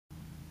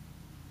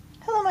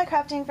my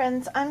crafting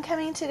friends, I'm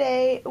coming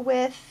today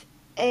with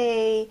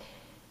a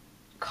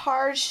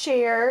card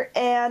share,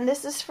 and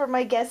this is for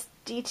my guest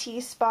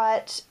DT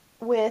spot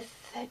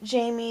with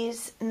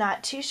Jamie's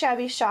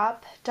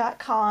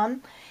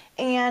Not2shabbyshop.com,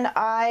 and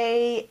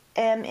I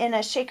am in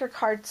a shaker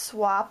card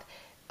swap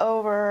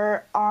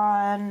over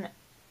on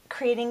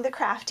Creating the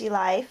Crafty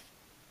Life.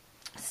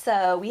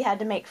 So we had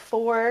to make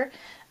 4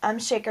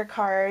 shaker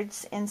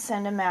cards and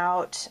send them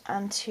out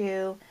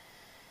to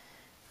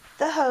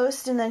the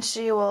host, and then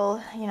she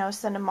will,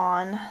 send them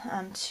on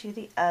to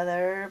the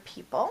other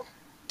people.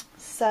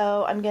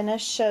 So I'm going to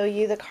show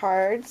you the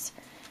cards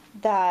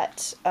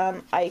that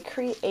I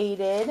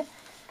created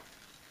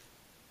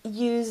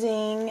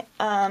using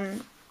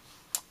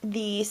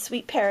the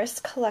Sweet Paris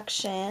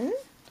collection.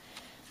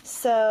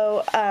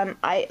 So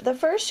the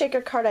first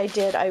shaker card I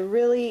did, I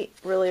really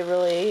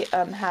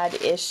had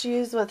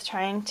issues with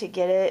trying to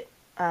get it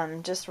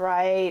just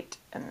right,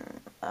 and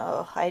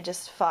I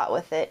just fought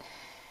with it.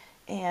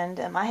 And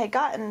I had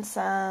gotten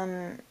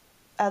some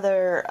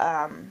other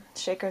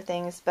shaker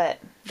things, but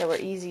they were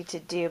easy to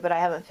do, but I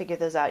haven't figured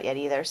those out yet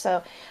either.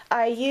 So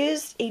I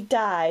used a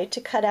die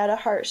to cut out a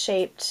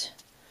heart-shaped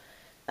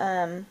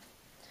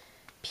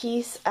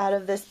piece out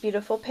of this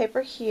beautiful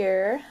paper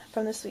here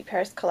from the Sweet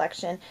Paris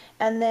collection.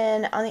 And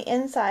then on the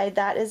inside,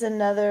 that is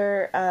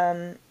another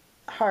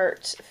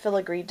heart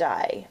filigree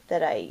die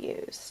that I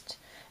used.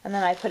 And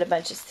then I put a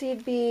bunch of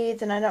seed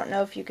beads, and I don't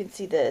know if you can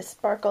see the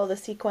sparkle, the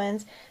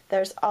sequins.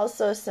 There's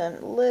also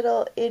some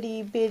little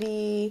itty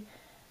bitty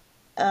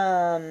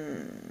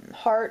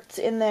hearts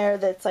in there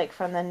that's like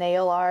from the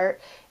nail art.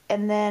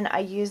 And then I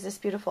use this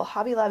beautiful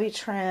Hobby Lobby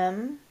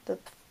trim, the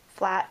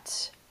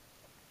flat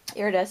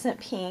iridescent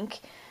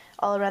pink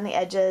all around the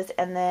edges,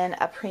 and then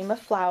a Prima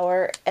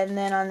flower. And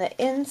then on the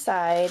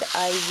inside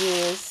I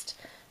used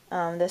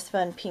this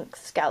fun pink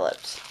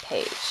scalloped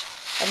page.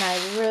 And I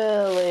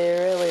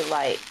really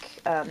like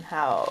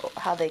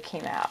how they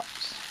came out.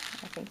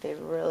 I think they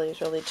really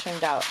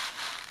turned out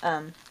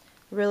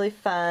really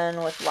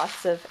fun with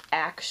lots of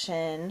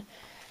action.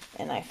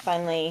 And I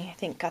finally, I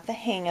think, got the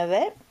hang of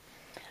it.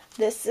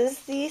 This is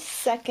the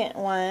second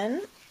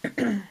one.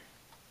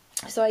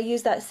 So I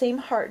used that same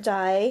heart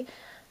die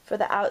for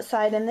the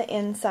outside and the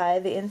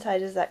inside. The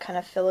inside is that kind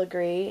of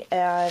filigree.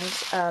 And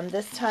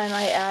this time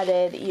I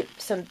added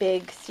some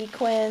big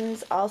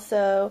sequins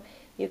also.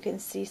 You can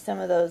see some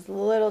of those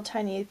little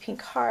tiny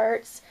pink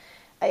hearts.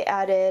 I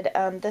added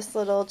this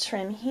little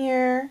trim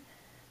here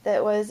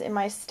that was in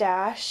my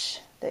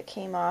stash that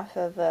came off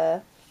of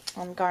a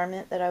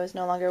garment that I was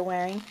no longer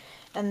wearing.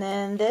 And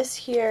then this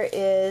here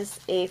is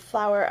a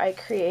flower I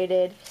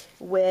created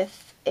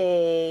with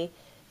a,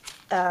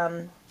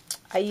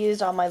 I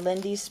used all my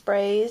Lindy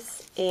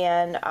sprays,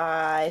 and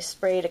I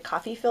sprayed a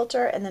coffee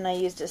filter, and then I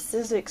used a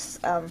Sizzix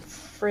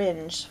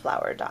fringe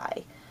flower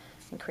die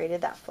and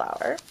created that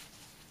flower.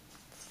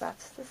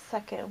 That's the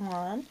second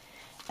one.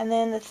 And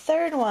then the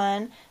third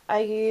one, I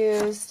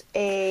used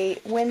a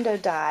window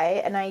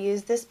die, and I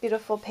used this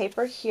beautiful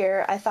paper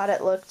here. I thought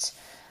it looked,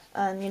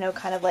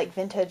 kind of like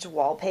vintage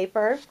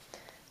wallpaper.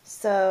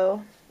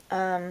 So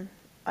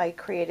I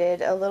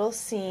created a little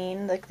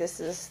scene, like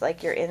this is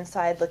like you're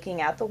inside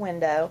looking out the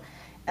window,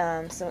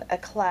 a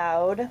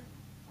cloud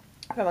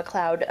from a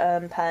cloud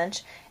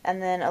punch,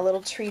 and then a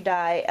little tree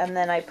die, and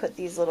then I put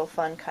these little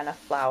fun kind of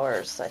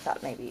flowers. So I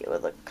thought maybe it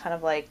would look kind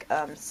of like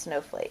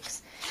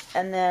snowflakes.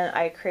 And then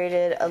I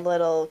created a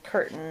little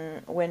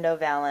curtain window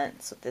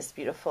valance with this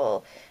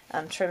beautiful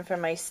trim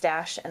from my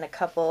stash and a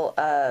couple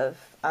of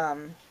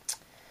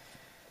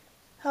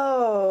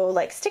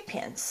like stick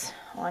pins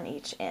on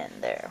each end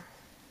there.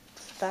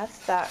 So that's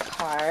that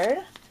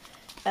card.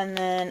 And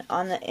then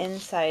on the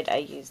inside I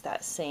used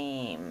that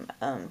same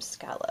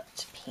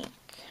scalloped pink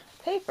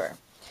paper.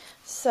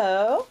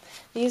 So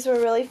these were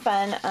really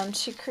fun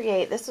to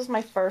create. This was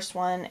my first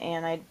one,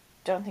 and I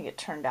don't think it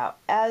turned out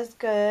as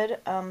good,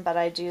 but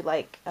I do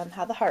like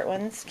how the heart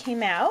ones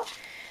came out.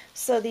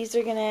 So these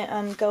are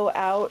gonna go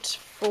out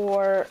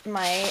for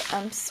my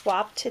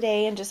swap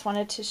today, and just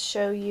wanted to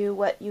show you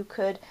what you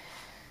could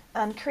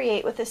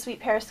create with the Sweet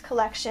Paris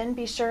collection.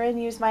 Be sure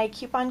and use my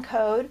coupon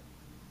code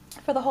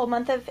for the whole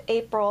month of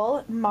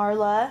April,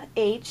 Marla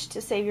H, to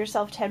save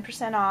yourself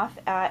 10% off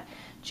at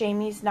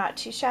Jamie's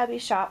Not2Shabby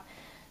Shop.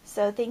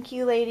 So thank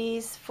you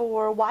ladies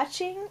for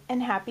watching,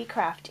 and happy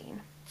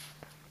crafting.